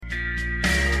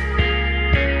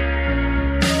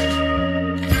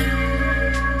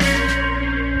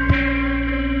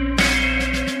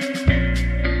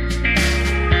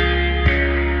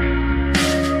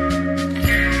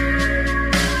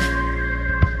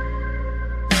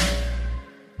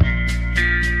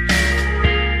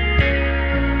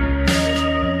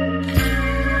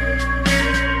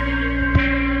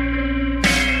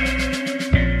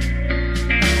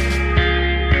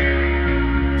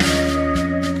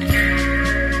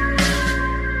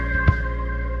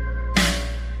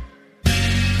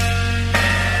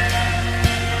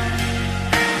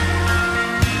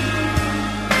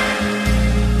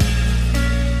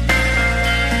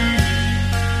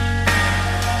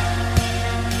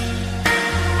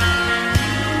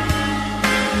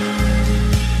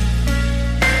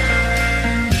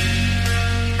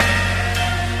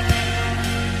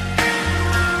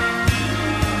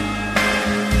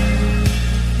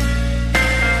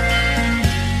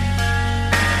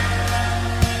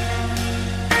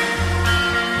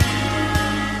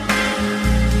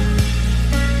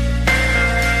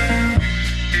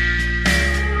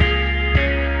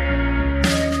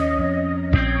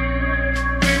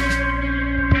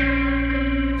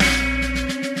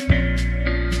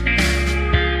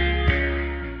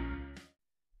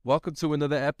Welcome to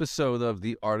another episode of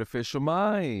The Artificial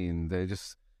Mind. They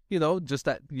just,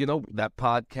 that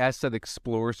podcast that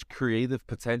explores creative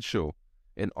potential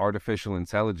in artificial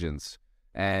intelligence.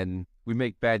 And we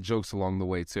make bad jokes along the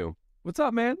way, too. What's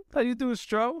up, man? How you doing,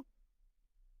 Stro?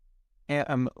 Yeah,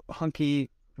 I'm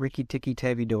hunky Ricky Tikky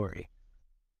Tavi Dory.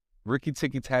 Ricky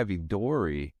Tikky Tavi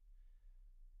Dory.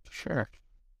 Sure.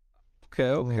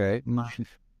 Okay.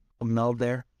 Meld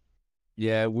there.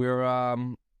 Yeah,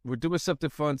 we're doing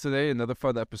something fun today. Another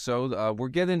fun episode. Not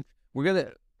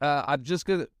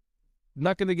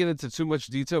gonna get into too much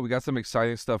detail. We got some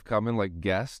exciting stuff coming, like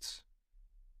guests.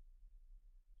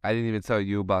 I didn't even tell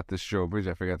you about this show, Bridge.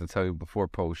 I forgot to tell you before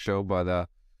post show, but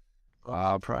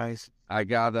surprise. I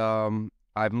got I'm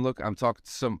talking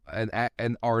to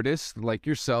an artist like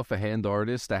yourself, a hand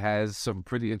artist that has some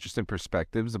pretty interesting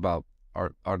perspectives about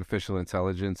artificial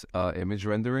intelligence image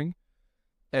rendering,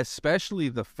 especially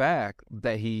the fact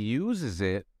that he uses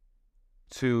it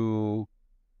to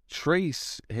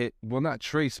use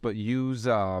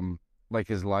like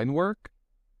his line work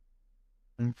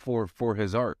for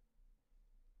his art.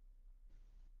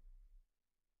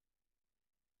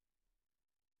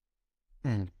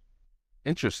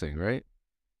 Interesting, right?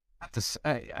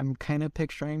 I'm kind of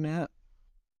picturing that.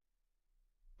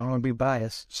 I don't want to be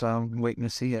biased, so I'm waiting to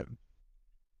see it.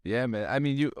 Yeah, man. I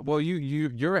mean,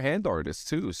 you're a hand artist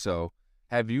too. So,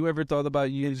 have you ever thought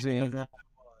about using?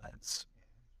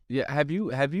 Yeah, have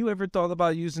you ever thought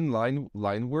about using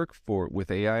line work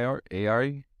with AI art,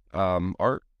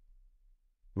 art,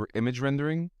 image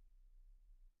rendering?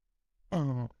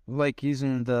 Like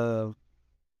using the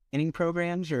inking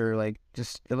programs or like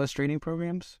just illustrating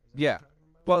programs? Yeah.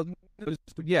 Well,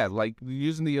 yeah, like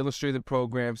using the illustrated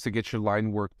programs to get your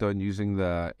line work done using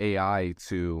the AI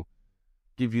to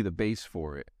give you the base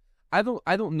for it. I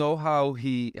don't know how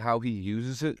he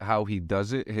uses it, how he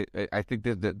does it. I think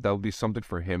that'll be something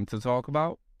for him to talk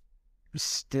about.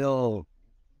 Still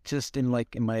just in my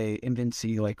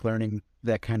infancy, like learning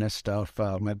that kind of stuff.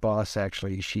 My boss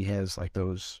actually, she has like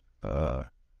those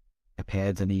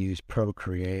iPads and he uses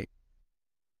Procreate.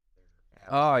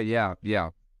 Oh, yeah.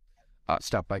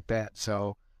 Stuff like that.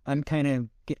 So I'm kind of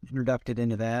getting introduced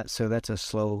into that. So that's a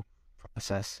slow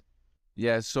process.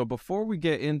 Yeah. So before we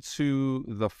get into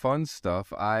the fun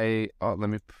stuff, let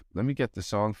me get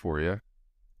this on for you.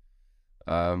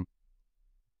 Are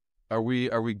we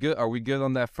good? Are we good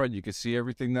on that front? You can see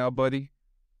everything now, buddy?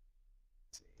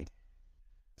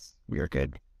 We are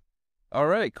good. All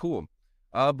right, cool.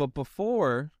 But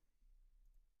before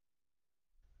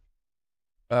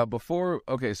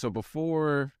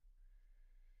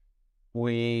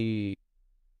we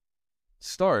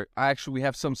start, we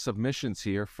have some submissions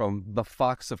here from the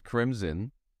Fox of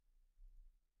Crimson.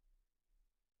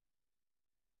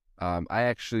 We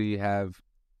actually have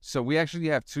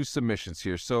two submissions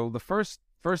here. So the first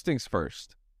things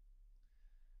first.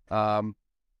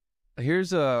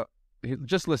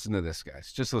 Just listen to this,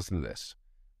 guys. Just listen to this.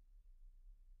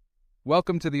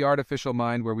 Welcome to the Artificial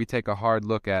Mind, where we take a hard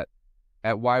look at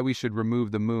why we should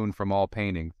remove the moon from all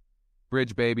paintings.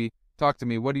 Bridge, baby, talk to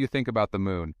me. What do you think about the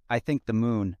moon? I think the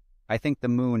moon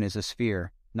is a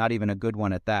sphere, not even a good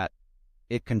one at that.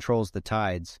 It controls the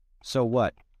tides. So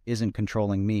what? Isn't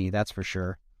controlling me, that's for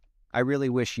sure. I really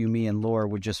wish me and Lore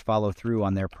would just follow through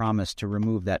on their promise to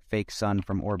remove that fake sun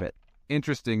from orbit.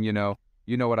 Interesting, you know.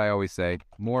 You know what I always say.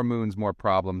 More moons, more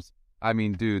problems. I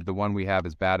mean, dude, the one we have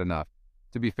is bad enough.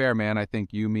 To be fair, man, I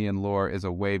think Me and Lore is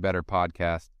a way better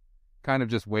podcast. Kind of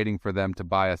just waiting for them to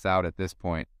buy us out at this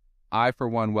point. I, for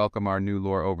one, welcome our new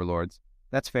lore overlords.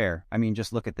 That's fair. I mean,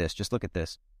 just look at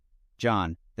this.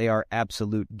 John, they are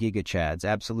absolute gigachads,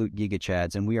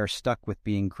 and we are stuck with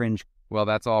being cringe. Well,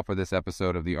 that's all for this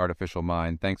episode of The Artificial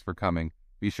Mind. Thanks for coming.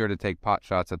 Be sure to take pot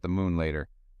shots at the moon later.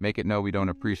 Make it know we don't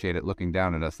appreciate it looking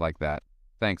down at us like that.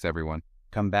 Thanks, everyone.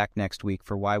 Come back next week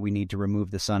for why we need to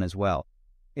remove the sun as well.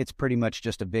 It's pretty much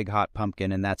just a big hot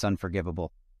pumpkin, and that's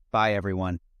unforgivable. Bye,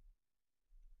 everyone.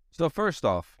 So first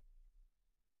off,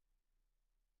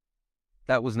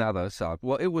 that was not us.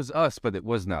 Well, it was us, but it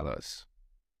was not us.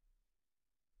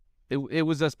 It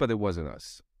was us, but it wasn't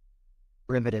us.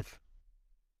 Primitive.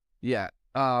 Yeah.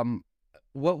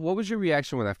 What was your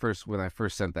reaction when I first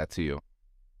sent that to you?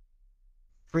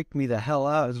 Freaked me the hell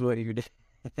out is what you did.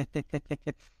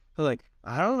 Like,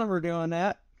 I don't remember doing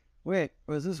that. Wait,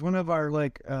 was this one of our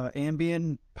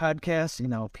Ambien podcasts? You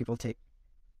know, people take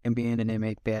Ambien and they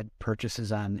make bad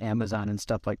purchases on Amazon and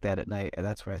stuff like that at night. And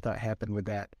that's what I thought happened with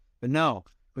that. But no,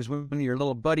 it was one of your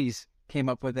little buddies came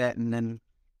up with that and then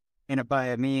ran it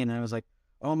by me. And I was like,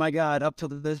 oh my God, up till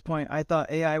this point, I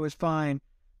thought AI was fine.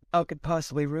 How could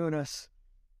possibly ruin us?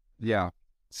 Yeah.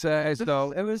 So I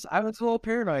was a little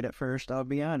paranoid at first, I'll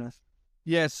be honest.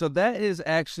 yeah, so that is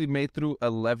actually made through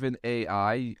 11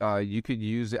 AI. You could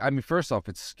use it. I mean, first off,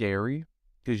 it's scary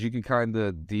because you can kind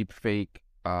of deep fake.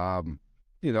 I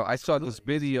saw this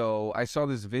video. I saw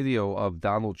this video of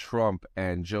Donald Trump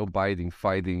and Joe Biden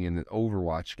fighting in an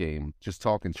Overwatch game, just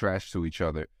talking trash to each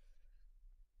other.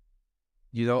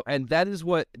 And that is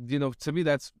what, to me,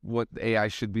 that's what AI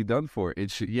should be done for.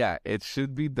 It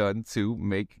should be done to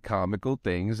make comical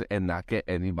things and not get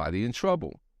anybody in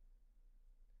trouble.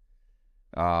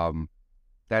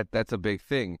 That's a big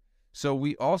thing. So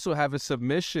we also have a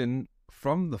submission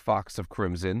from the Fox of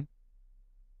Crimson.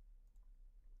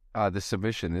 The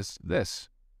submission is this.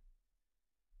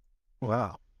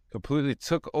 Wow. Completely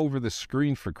took over the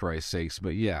screen, for Christ's sakes.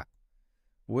 But yeah.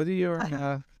 What are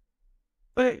your...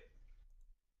 Wait.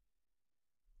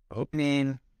 I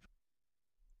mean,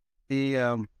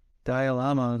 the Dalai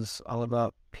Lama is all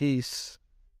about peace.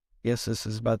 Yes, this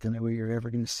is about the only way you're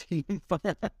ever going to see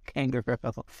kangaroo.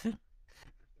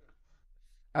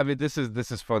 I mean, this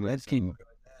is fun. That's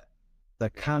the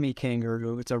kami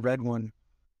kangaroo. It's a red one.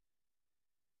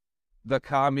 The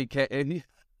kami kangaroo.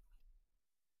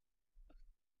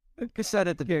 Like I said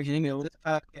at the beginning of this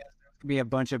podcast, there's going to be a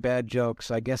bunch of bad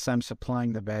jokes. I guess I'm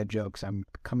supplying the bad jokes. I'm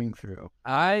coming through.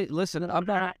 Listen,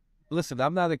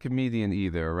 I'm not a comedian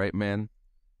either, right, man?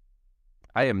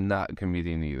 I am not a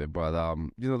comedian either, but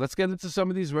let's get into some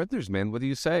of these renders, man. What do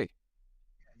you say?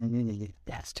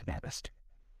 That's too bad. It's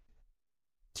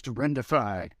to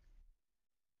rendify.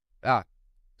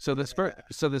 So this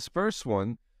first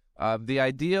one, the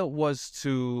idea was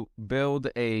to build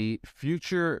a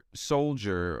future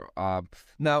soldier.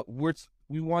 Now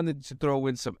we wanted to throw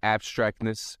in some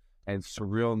abstractness and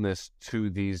surrealness to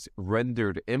these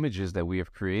rendered images that we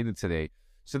have created today.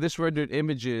 So this rendered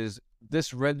image is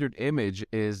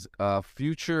a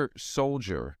future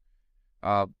soldier.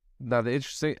 Now the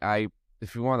interesting,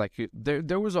 if you want, like,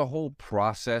 there was a whole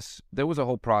process. There was a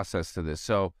whole process to this.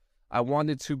 So I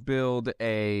wanted to build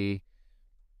a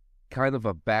kind of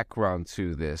a background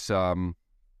to this.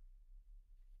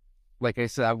 Like I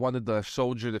said, I wanted this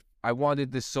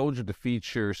soldier to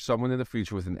feature someone in the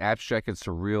future with an abstract and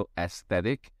surreal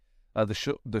aesthetic.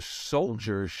 The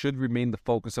soldier should remain the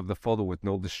focus of the photo with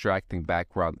no distracting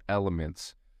background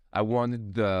elements. I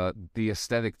wanted the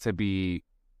aesthetic to be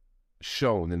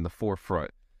shown in the forefront.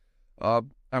 I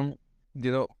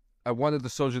wanted the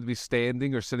soldier to be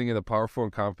standing or sitting in a powerful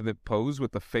and confident pose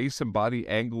with the face and body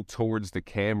angled towards the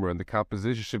camera, and the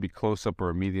composition should be close up or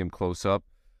a medium close up.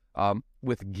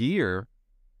 With gear,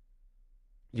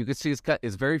 you can see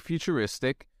it's very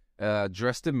futuristic.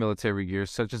 Dressed in military gear,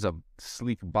 such as a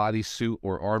sleek bodysuit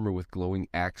or armor with glowing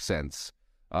accents.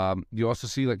 You also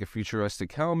see like a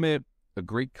futuristic helmet, a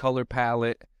great color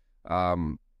palette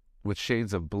with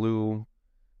shades of blue.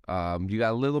 You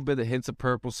got a little bit of hints of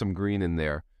purple, some green in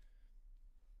there.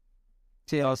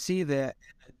 See, I'll see that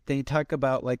they talk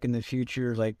about, like, in the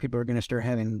future, like, people are going to start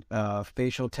having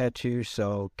facial tattoos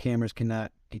so cameras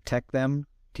cannot detect them,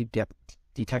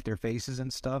 detect their faces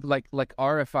and stuff. Like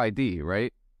RFID,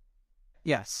 right?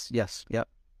 Yes, yep.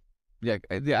 Yeah,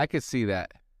 I could see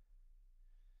that.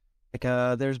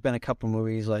 Like, there's been a couple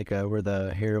movies, like, where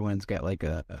the heroine's got, like,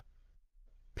 a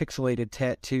pixelated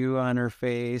tattoo on her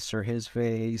face or his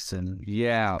face, and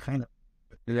yeah, kind of.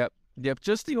 Yep.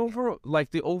 Just the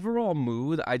overall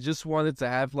mood. I just wanted to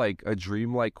have like a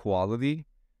dreamlike quality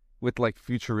with like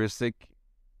futuristic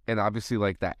and obviously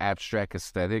like that abstract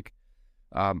aesthetic.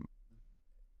 But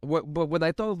when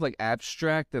I thought of like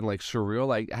abstract and like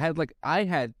surreal, I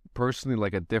had personally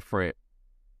like a different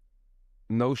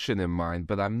notion in mind,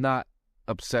 but I'm not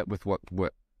upset with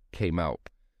what came out.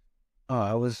 Oh,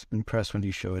 I was impressed when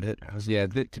you showed it. I was to be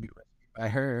rescued by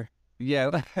her.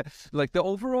 Yeah, like the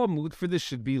overall mood for this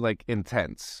should be like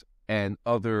intense and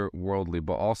otherworldly,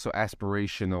 but also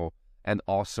aspirational and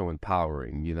also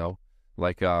empowering.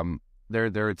 Like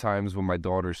there are times when my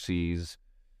daughter sees,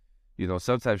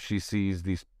 sometimes she sees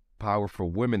these powerful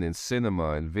women in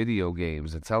cinema and video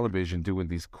games and television doing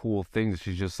these cool things.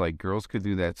 She's just like, girls could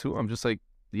do that too. I'm just like,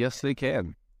 yes, they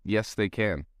can. Yes, they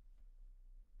can.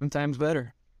 Sometimes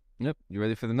better. Yep. You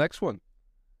ready for the next one?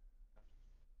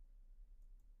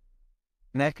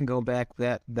 And that can go back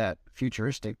that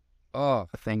futuristic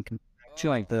thing. To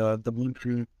like the blue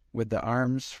crew with the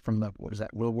arms from the, what is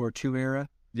that, World War II era?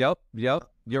 Yep.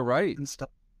 You're right. And stuff.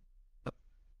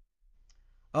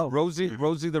 Oh, Rosie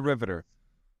the Riveter.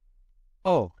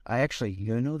 Oh, I actually,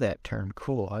 know that term.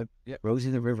 Cool.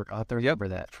 Rosie the Riveter. I'll remember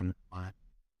that from on.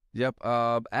 Yep.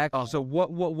 So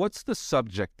what's the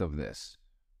subject of this?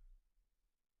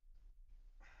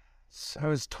 So I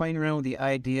was toying around with the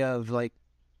idea of like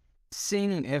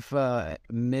seeing if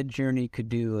Mid Journey could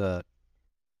do a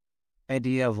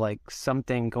idea of like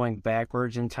something going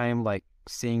backwards in time, like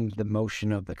seeing the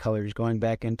motion of the colors going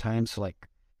back in time. So like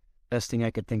best thing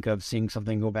I could think of seeing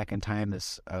something go back in time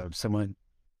is someone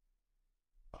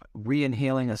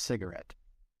re-inhaling a cigarette.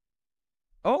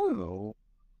 Oh,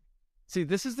 see,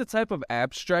 this is the type of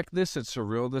abstractness and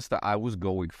surrealness that I was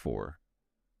going for.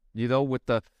 You know, with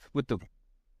the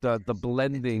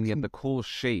blending and the cool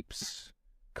shapes,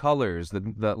 colors,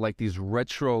 the like these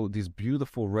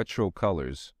beautiful retro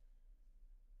colors.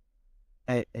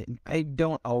 I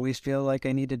don't always feel like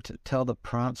I needed to tell the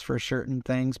prompts for certain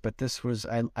things, but this was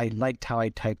I liked how I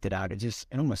typed it out. It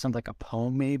almost sounds like a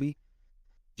poem maybe.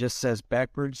 Just says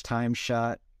backwards time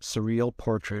shot surreal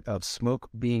portrait of smoke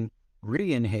being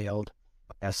re-inhaled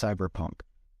as cyberpunk.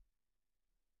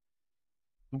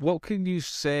 What can you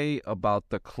say about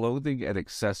the clothing and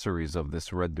accessories of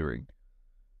this rendering?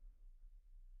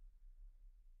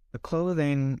 The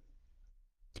clothing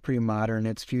it's pretty modern,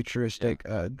 it's futuristic.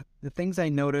 The things I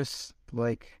notice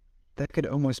like that could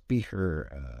almost be her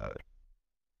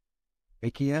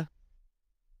trachea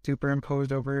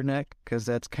superimposed over her neck because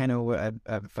that's kind of what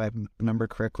if I remember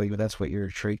correctly, that's what your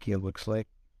trachea looks like.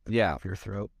 Yeah, Your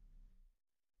throat.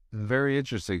 very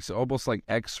interesting. So almost like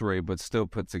X-ray, but still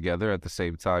put together at the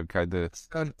same time, kind of. So it's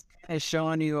kind of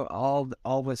showing you all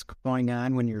what's going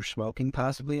on when you're smoking.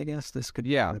 Possibly, I guess this could be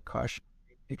Yeah, a caution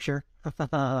picture.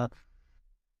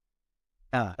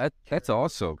 Ah, that's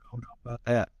awesome. about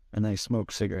that. And I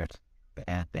smoke cigarettes.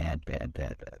 Bad, bad, bad,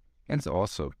 bad, bad. That's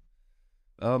awesome.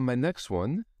 My next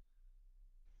one.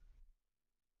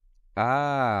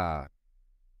 Ah,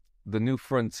 the New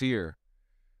Frontier.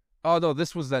 Oh no,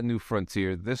 this was that New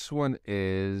Frontier. This one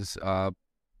is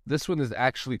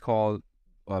actually called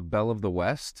Belle of the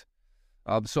West.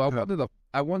 So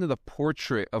I wanted a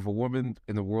portrait of a woman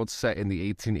in a world set in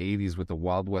the 1880s with the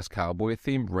Wild West cowboy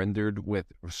theme, rendered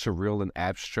with surreal and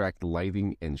abstract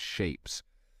lighting and shapes.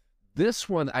 This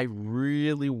one I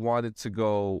really wanted to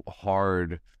go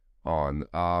hard on.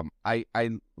 I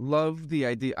love the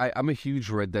idea. I'm a huge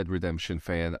Red Dead Redemption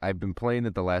fan. I've been playing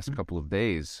it the last couple of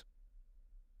days,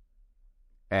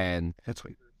 and That's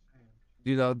what.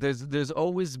 there's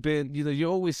always been, you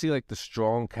always see like the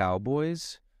strong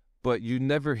cowboys, but you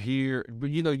never hear,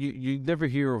 you never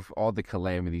hear of all the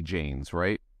Calamity Janes,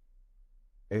 right?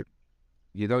 It,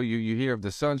 You hear of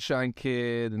the Sunshine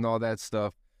Kid and all that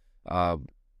stuff,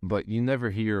 but you never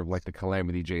hear of like the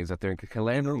Calamity Janes out there. And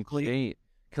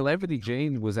Calamity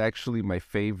Jane was actually my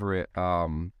favorite.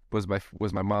 Was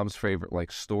my mom's favorite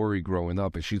like story growing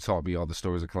up, and she taught me all the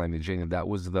stories of Calamity Jane, and that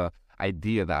was the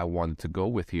idea that I wanted to go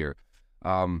with here.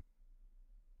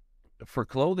 For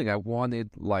clothing, I wanted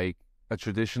like a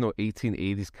traditional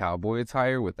 1880s cowboy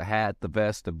attire with the hat, the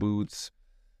vest, the boots,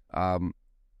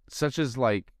 such as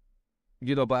like,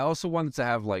 but I also wanted to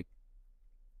have like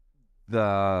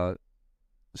the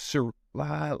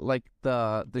like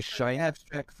the shine.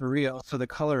 abstract for real. So the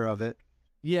color of it.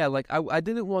 Yeah, like I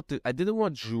didn't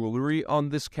want jewelry on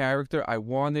this character. I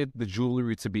wanted the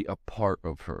jewelry to be a part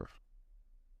of her.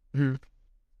 Mm-hmm.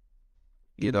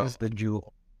 You know, Is the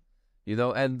jewel.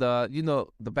 and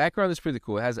the background is pretty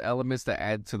cool. It has elements that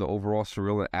add to the overall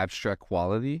surreal and abstract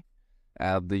quality.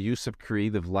 The use of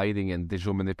creative lighting and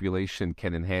digital manipulation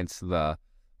can enhance the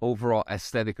overall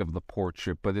aesthetic of the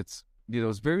portrait, but it's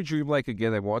very dreamlike.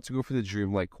 Again, I want to go for the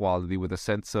dreamlike quality with a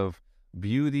sense of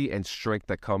beauty and strength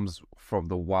that comes from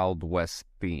the Wild West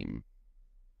theme.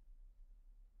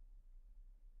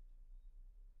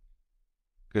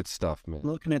 Good stuff, man.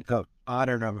 Looking at the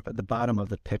bottom of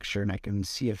the picture, and I can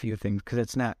see a few things because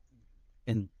it's not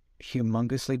in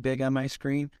humongously big on my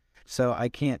screen, so I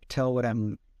can't tell what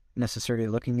I'm necessarily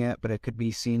looking at. But it could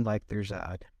be seen like there's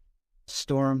a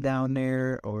storm down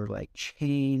there, or like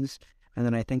chains, and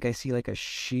then I think I see like a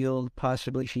shield.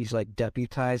 Possibly she's like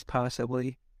deputized.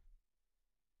 Possibly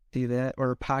see that,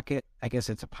 or a pocket. I guess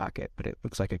it's a pocket, but it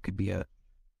looks like it could be a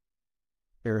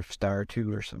Sheriff Star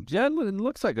too or something. Yeah, it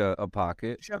looks like a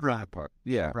pocket. Chevron.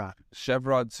 Yeah. Chevron.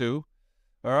 Chevron too.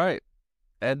 All right.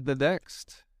 And the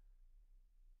next.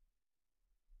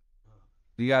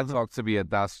 You gotta talk to me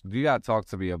about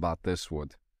this one.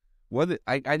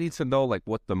 I need to know like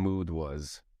what the mood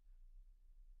was.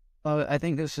 I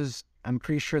think I'm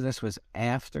pretty sure this was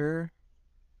after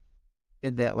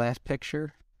in that last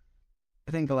picture.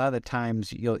 I think a lot of the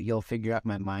times you'll figure out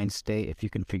my mind state if you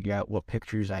can figure out what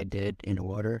pictures I did in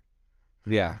order.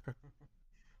 Yeah.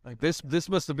 Like this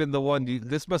must have been the one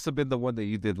this must have been the one that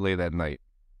you did late at night.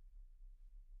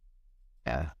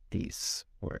 Yeah, these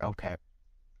were okay.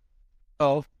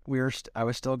 Oh, I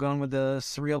was still going with the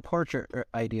surreal portrait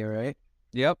idea, right?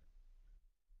 Yep.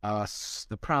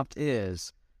 The prompt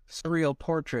is surreal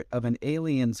portrait of an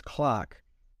alien's clock,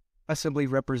 possibly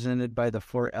represented by the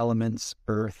four elements: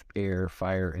 earth, air,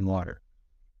 fire, and water.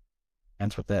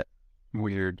 That's what that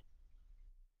Weird.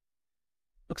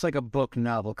 looks like. A book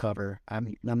novel cover.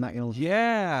 I'm not gonna.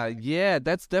 Yeah,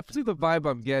 that's definitely the vibe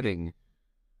I'm getting.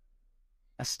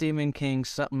 A Stephen King,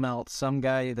 something else, some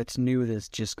guy that's new that's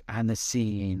just on the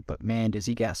scene. But man, does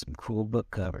he got some cool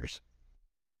book covers.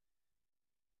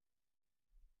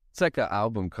 It's like an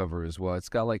album cover as well. It's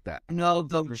got like that. No,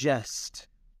 the jest.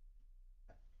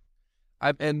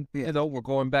 We're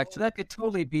going back So to that could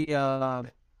totally be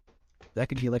that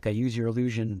could be like a Use Your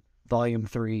Illusion Volume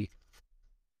 3.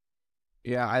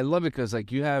 Yeah, I love it because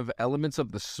like you have elements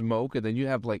of the smoke, and then you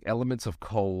have like elements of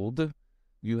cold.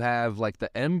 You have like the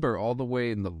ember all the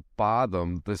way in the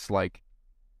bottom. This like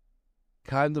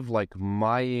kind of like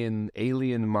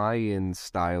alien Mayan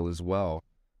style as well.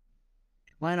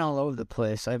 Line all over the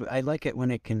place. I like it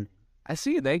when it can. I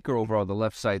see an anchor over on the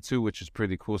left side too, which is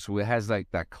pretty cool. So it has like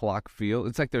that clock feel.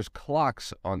 It's like there's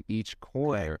clocks on each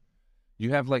corner.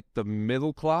 You have like the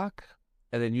middle clock,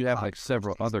 and then you have like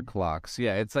several other clocks.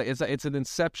 Yeah, it's an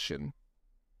inception.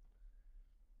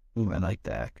 Ooh, I like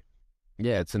that.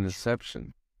 Yeah, it's an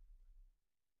inception.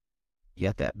 You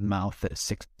got that mouth at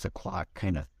 6 o'clock,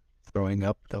 kind of throwing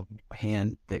up the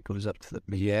hand that goes up to the.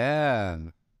 Yeah.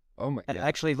 Oh my And God.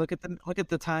 actually, look at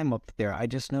the time up there. I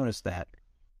just noticed that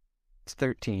it's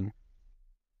 13.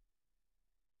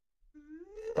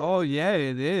 Oh yeah,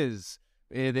 it is.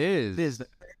 It is. It is the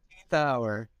 13th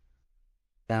hour.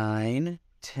 9,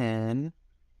 10,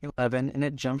 11, and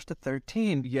it jumps to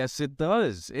 13. Yes, it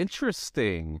does.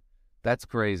 Interesting. That's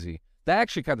crazy. That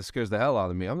actually kind of scares the hell out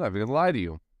of me. I'm not even gonna lie to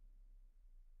you.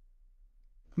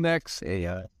 Next.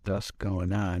 Hey, stuff's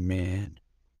going on, man.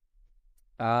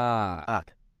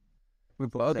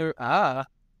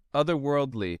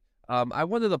 Otherworldly. I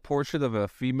wanted a portrait of a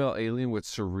female alien with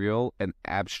surreal and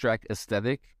abstract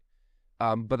aesthetic.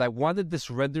 But I wanted this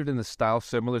rendered in a style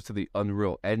similar to the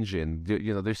Unreal Engine.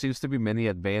 There seems to be many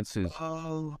advances.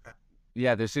 Oh.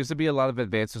 Yeah, there seems to be a lot of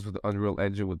advances with the Unreal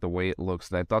Engine with the way it looks,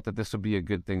 and I thought that this would be a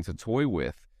good thing to toy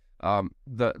with. I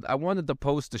wanted the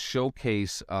pose to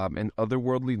showcase an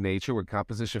otherworldly nature with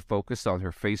composition focused on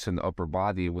her face and upper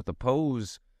body, with the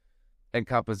pose and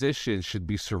composition should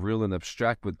be surreal and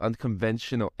abstract with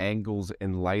unconventional angles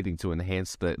and lighting to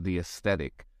enhance the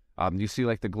aesthetic. You see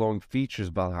like the glowing features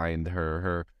behind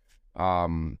her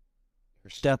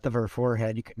Depth of her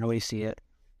forehead, you can really see it.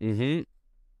 Mm-hmm.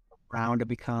 Round it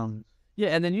becomes. Yeah,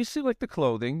 and then you see like the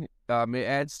clothing. It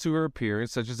adds to her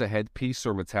appearance, such as a headpiece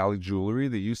or metallic jewelry.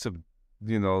 The use of,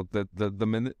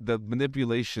 the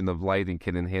manipulation of lighting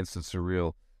can enhance the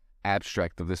surreal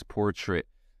abstract of this portrait.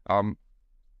 I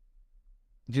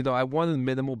wanted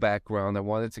minimal background. I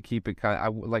wanted to keep it I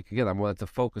wanted to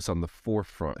focus on the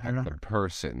forefront of the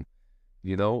person,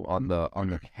 on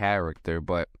the character.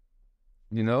 But,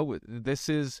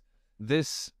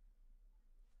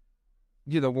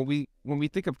 when we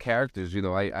think of characters,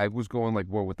 I was going like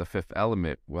more with the Fifth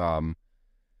Element. Like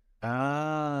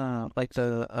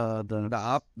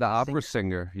The opera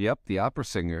singer. Yep, the opera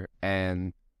singer.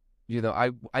 And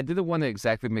I didn't want to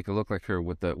exactly make it look like her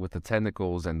with the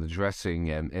tentacles and the dressing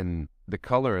and the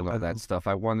color and all that stuff.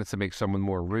 I wanted to make someone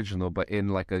more original, but in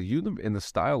like in the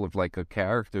style of like a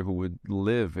character who would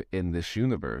live in this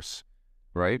universe,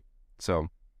 right? So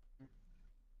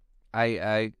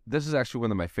this is actually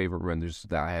one of my favorite renders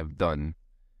that I have done.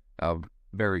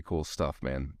 Very cool stuff,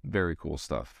 man. Very cool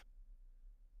stuff.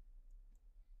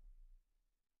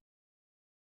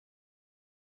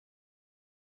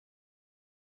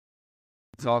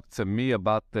 Talk to me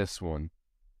about this one.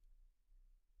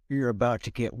 You're about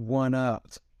to get one up.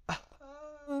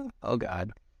 Oh,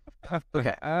 God.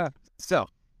 Okay. So,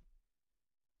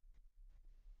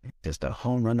 just a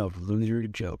home run of loser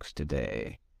jokes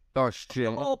today. Oh, shit.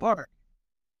 All part.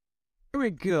 Here we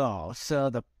go.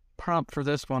 So, the prompt for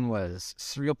this one was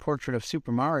surreal portrait of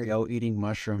Super Mario eating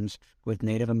mushrooms with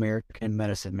Native American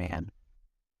medicine man.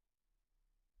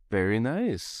 Very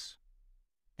nice.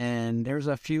 And there's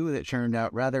a few that turned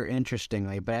out rather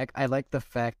interestingly. But I like the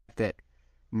fact that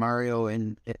Mario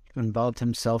involved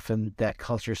himself in that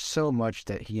culture so much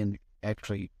that he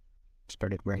actually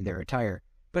started wearing their attire,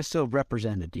 but still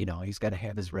represented. He's got to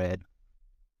have his red.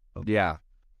 Yeah.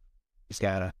 He's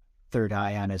got a third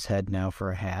eye on his head now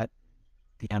for a hat.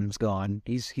 The M's gone.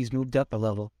 He's moved up a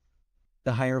level,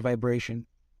 the higher vibration.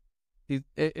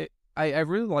 I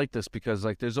really like this because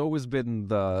like there's always been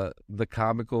the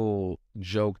comical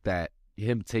joke that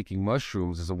him taking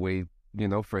mushrooms is a way,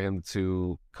 for him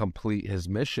to complete his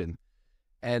mission.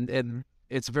 And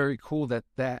it's very cool that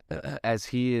as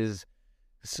he is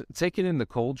taking in the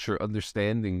culture,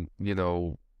 understanding,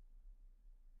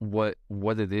 what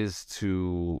it is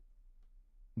to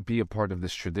be a part of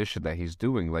this tradition that he's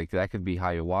doing. Like that could be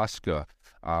ayahuasca,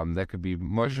 that could be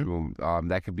mushroom,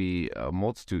 that could be a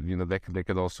multitude. That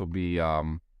could also be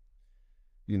the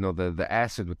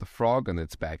acid with the frog on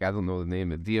its back. I don't know the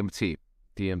name of it.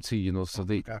 DMT. So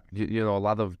they a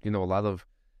lot of the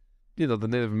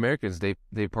Native Americans,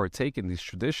 they partake in these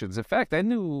traditions. In fact, I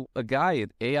knew a guy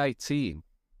at AIT.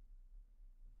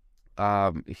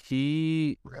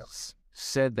 He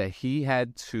said that he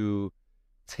had to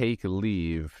take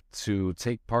leave to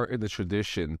take part in the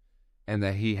tradition, and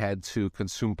that he had to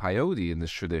consume peyote in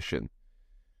this tradition.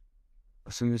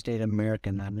 So he was Native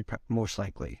American, then most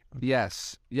likely.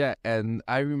 Yes, yeah, and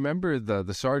I remember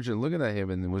the sergeant looking at him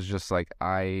and was just like,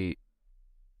 I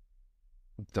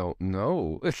don't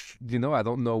know, I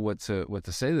don't know what to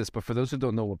say to this. But for those who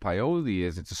don't know what peyote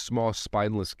is, it's a small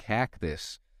spineless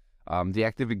cactus. The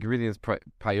active ingredient of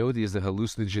peyote is the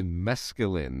hallucinogen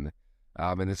mescaline,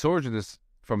 and its origin is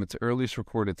from its earliest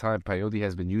recorded time. Peyote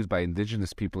has been used by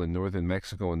indigenous people in northern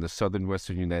Mexico and the southern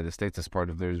western United States as part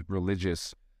of their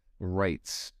religious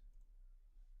rites.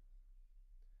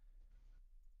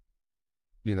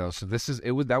 So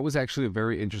that was actually a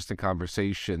very interesting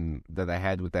conversation that I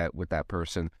had with that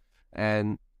person.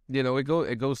 And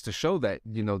it goes to show that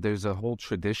there's a whole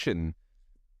tradition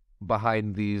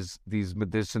behind these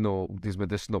medicinal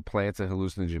plants and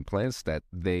hallucinogen plants that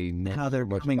they how they're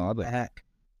coming back.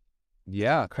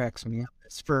 Yeah, cracks me up.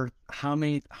 It's for how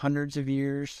many hundreds of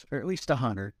years, or at least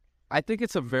 100. I think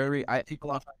it's a very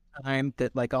people off time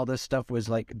that like all this stuff was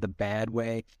like the bad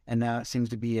way, and now it seems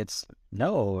to be it's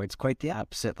quite the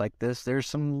opposite. Like there's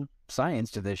some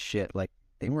science to this shit. Like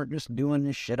they weren't just doing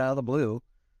this shit out of the blue.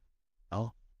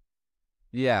 Oh,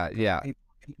 yeah. The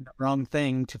wrong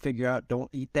thing to figure out. Don't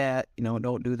eat that.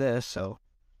 Don't do this. So,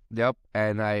 yep.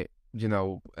 And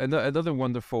another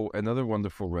wonderful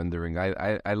rendering.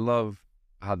 I love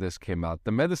how this came out.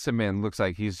 The medicine man looks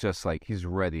like he's just like he's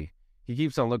ready. He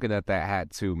keeps on looking at that hat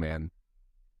too, man.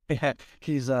 Yeah,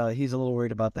 he's a little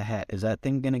worried about the hat. Is that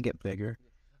thing gonna get bigger?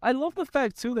 I love the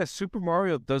fact too that Super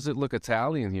Mario doesn't look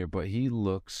Italian here, but he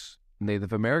looks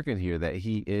Native American here. That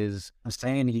he is. I'm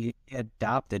saying he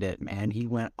adopted it, man. He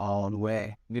went all the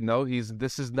way.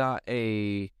 This is not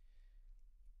a.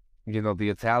 The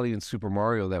Italian Super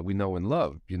Mario that we know and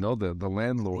love. The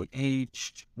landlord, the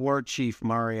aged war chief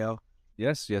Mario.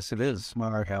 Yes, it is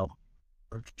Mario,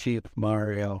 war chief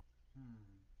Mario.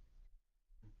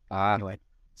 Anyway.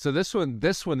 So this one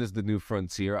is the new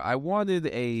frontier. I wanted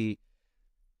a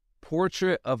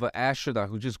portrait of an astronaut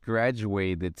who just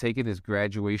graduated, taking his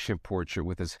graduation portrait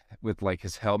with his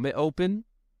helmet open.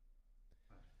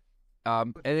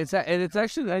 And it's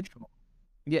actually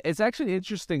it's actually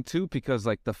interesting too, because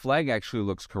like the flag actually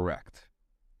looks correct.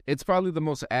 It's probably the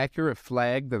most accurate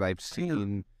flag that I've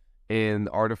seen in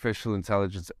artificial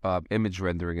intelligence image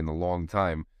rendering in a long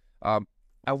time.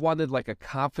 I wanted like a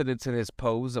confidence in his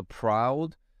pose, a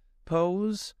proud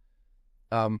pose.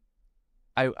 I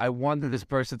wanted this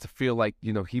person to feel like,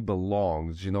 he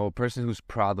belongs, a person who's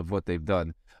proud of what they've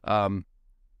done.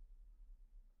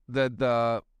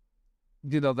 The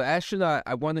astronaut,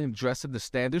 I wanted him dressed in the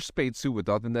standard spacesuit with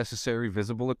all the necessary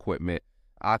visible equipment,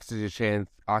 oxygen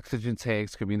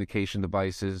tanks, communication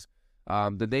devices.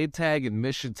 The name tag and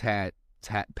mission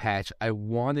patch, I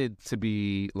wanted to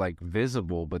be like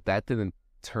visible, but that didn't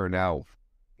turn out.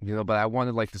 But I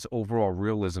wanted like this overall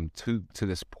realism to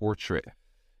this portrait.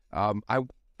 I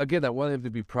wanted him to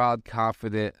be proud,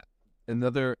 confident.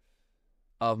 Another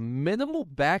minimal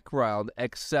background,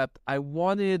 except I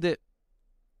wanted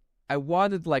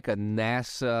like a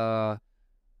NASA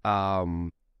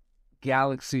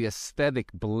galaxy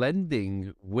aesthetic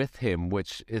blending with him,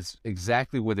 which is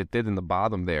exactly what it did in the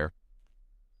bottom there.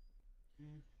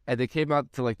 And it came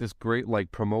out to like this great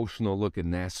like promotional looking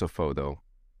NASA photo.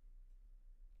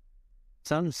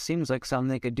 Seems like something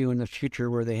they could do in the future,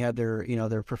 where they have their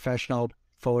their professional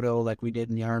photo like we did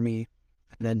in the Army,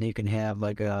 and then they can have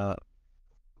like a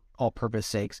all-purpose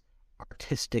sakes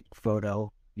artistic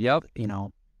photo. Yep.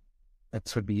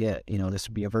 That would be it. This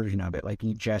would be a version of it. Like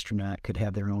each astronaut could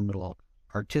have their own little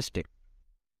artistic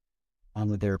on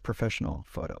with their professional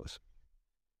photos.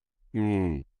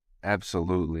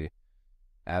 Absolutely.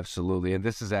 And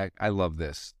this is I love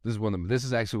this. This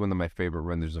is actually one of my favorite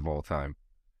renders of all time.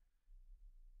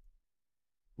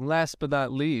 Last but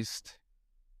not least,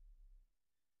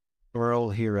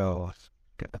 World hero.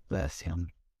 God bless him.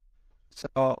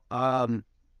 So, I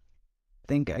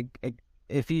think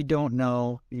if you don't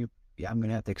know, you I'm going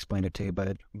to have to explain it to you,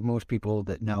 but most people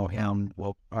that know him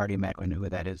will already automatically know who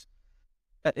that is.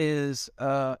 That is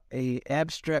a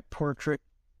abstract portrait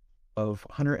of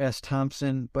Hunter S.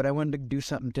 Thompson, but I wanted to do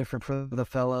something different for the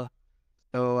fella.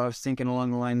 So I was thinking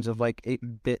along the lines of like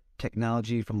 8-bit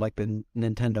technology from like the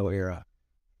Nintendo era.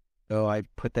 So I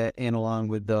put that in along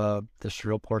with the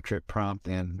Surreal portrait prompt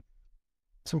and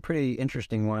some pretty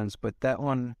interesting ones, but that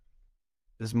one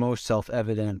is most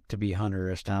self-evident to be Hunter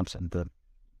S. Thompson. The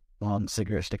long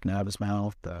cigarette sticking out of his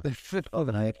mouth, the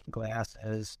overnight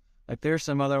glasses. Like there's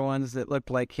some other ones that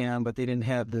looked like him, but they didn't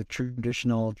have the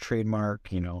traditional trademark,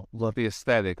 look The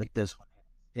aesthetic. like this one.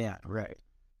 Yeah, right.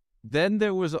 Then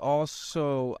there was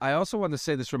also, I also want to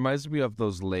say, this reminds me of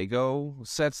those Lego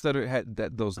sets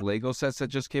those Lego sets that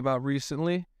just came out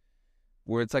recently,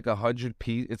 where it's like 100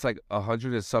 it's like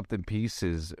 100 and something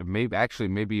pieces,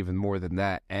 maybe even more than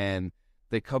that, and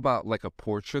they come out like a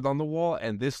portrait on the wall,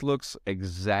 and this looks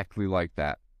exactly like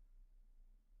that.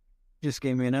 Just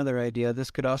gave me another idea.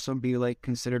 This could also be like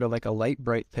considered like a light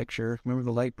bright picture. Remember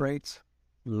the light brights?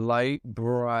 Light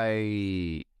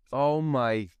bright. Oh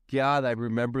my God, I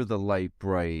remember the light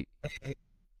bright. I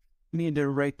need to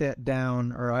write that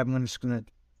down, or I'm just going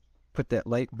to put that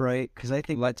light bright, because I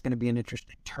think light's going to be an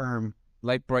interesting term.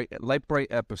 Light bright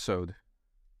episode.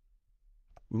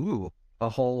 Ooh, a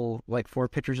whole like 4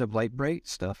 pictures of light bright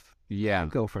stuff. Yeah. I'd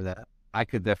go for that. I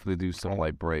could definitely do some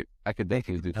light bright. I could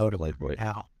definitely do some light bright.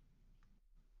 How?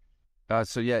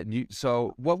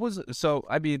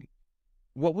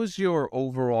 What was your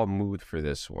overall mood for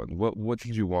this one? What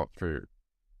did you want for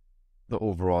the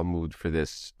overall mood for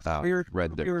this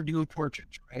render? We were doing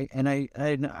portraits, right? And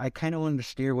I kind of wanted to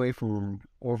steer away from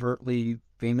overtly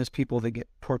famous people that get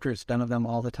portraits done of them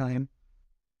all the time.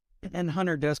 And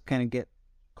Hunter does kind of get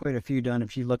quite a few done.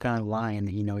 If you look online,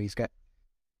 he's got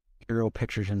hero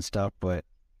pictures and stuff. But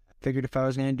I figured if I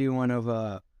was going to do one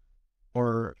of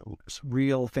or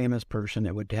real famous person,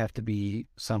 it would have to be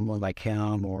someone like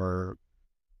him or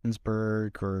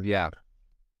Ginsberg or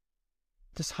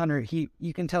just Hunter.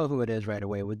 You can tell who it is right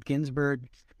away. With Ginsberg,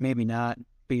 maybe not.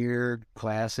 Beard,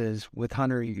 glasses. With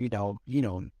Hunter, you know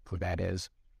who that is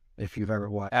if you've ever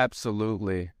watched.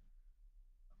 Absolutely.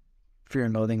 Fear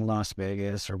and Loathing in Las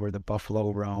Vegas, or Where the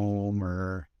Buffalo Roam,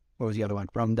 or what was the other one?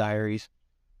 Rum Diaries.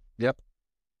 Yep.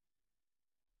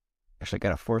 Actually,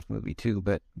 got a 4th movie too,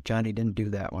 but Johnny didn't do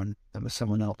that one. That was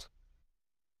someone else.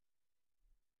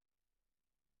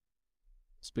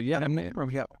 But yeah, man,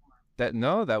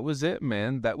 that was it,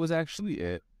 man. That was actually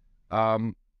it.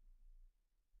 To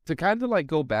kind of like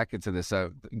go back into this,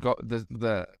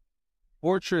 the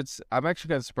portraits. I'm actually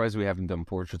kind of surprised we haven't done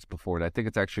portraits before, and I think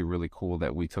it's actually really cool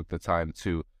that we took the time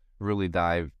to really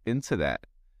dive into that.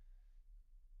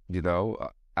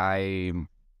 I'm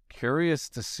curious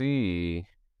to see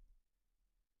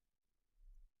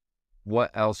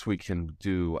what else we can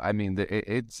do. I mean,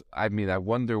 I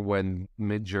wonder when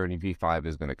Midjourney V5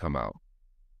 is going to come out.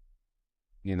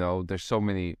 There's so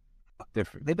many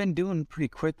different. They've been doing pretty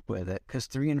quick with it, because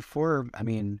 3 and 4. I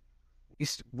mean,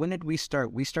 when did we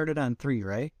start? We started on 3,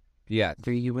 right? Yeah.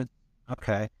 3. You went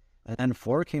okay, and then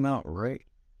 4 came out right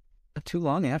not too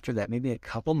long after that. Maybe a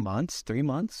couple months, 3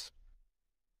 months.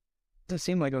 Doesn't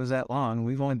seem like it was that long.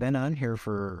 We've only been on here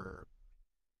for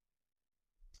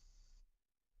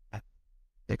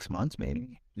 6 months,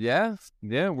 maybe. Yeah,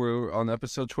 we're on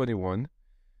episode 21.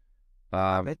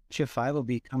 I bet you 5 will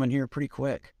be coming here pretty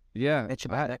quick. Yeah. I bet you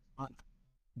about next month.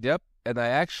 Yep, and I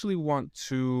actually want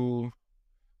to,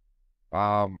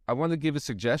 I want to give a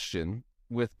suggestion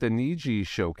with the Niji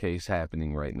showcase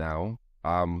happening right now.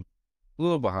 A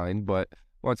little behind, but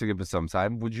want to give it some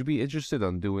time. Would you be interested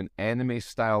in doing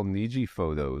anime-style Niji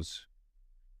photos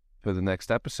for the next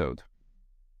episode?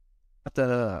 I have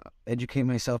to educate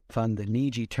myself on the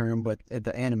Niji term, but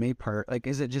the anime part, like,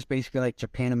 is it just basically like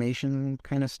Japanimation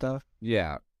kind of stuff?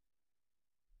 Yeah.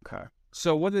 Okay.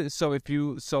 So like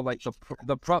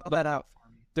the prompt that out for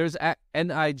me. There's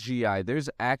NIGI. There's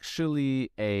actually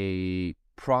a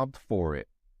prompt for it,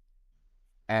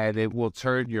 and it will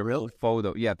turn your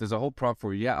photo. Yeah, there's a whole prompt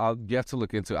for you. Yeah, you have to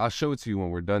look into it. I'll show it to you when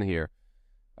we're done here.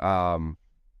 Niji.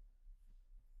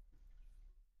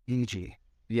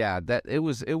 Yeah, it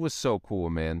was so cool,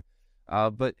 man.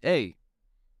 But hey,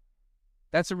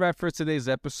 that's a wrap for today's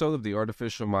episode of The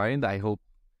Artificial Mind. I hope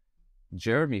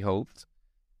Jeremy hoped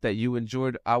that you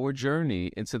enjoyed our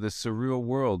journey into the surreal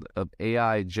world of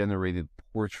AI-generated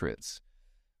portraits.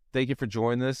 Thank you for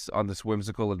joining us on this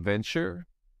whimsical adventure.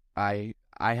 I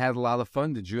had a lot of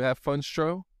fun. Did you have fun,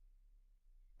 Stro?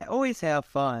 I always have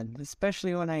fun,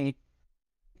 especially when I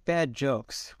bad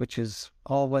jokes, which is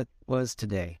all what was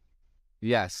today.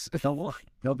 Yes.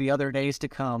 There'll be other days to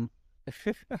come.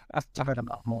 Spread them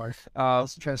out more. Uh,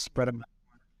 Let's try to spread them.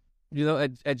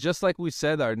 and just like we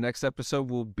said, our next episode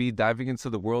will be diving into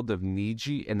the world of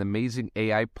Niji, an amazing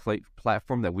AI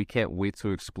platform that we can't wait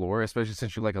to explore, especially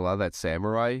since you like a lot of that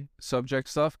samurai subject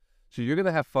stuff. So you're going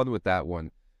to have fun with that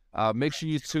one. Make sure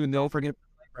you tune in. Don't forget.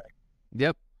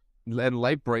 Yep. And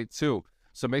Lightbright too.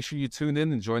 So make sure you tune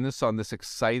in and join us on this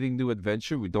exciting new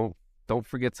adventure. Don't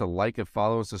forget to like and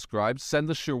follow and subscribe. Send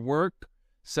us your work,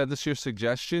 send us your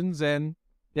suggestions, and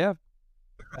yeah.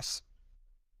 Yes.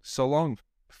 So long.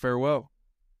 Farewell.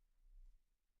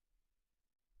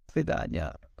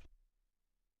 Vidania.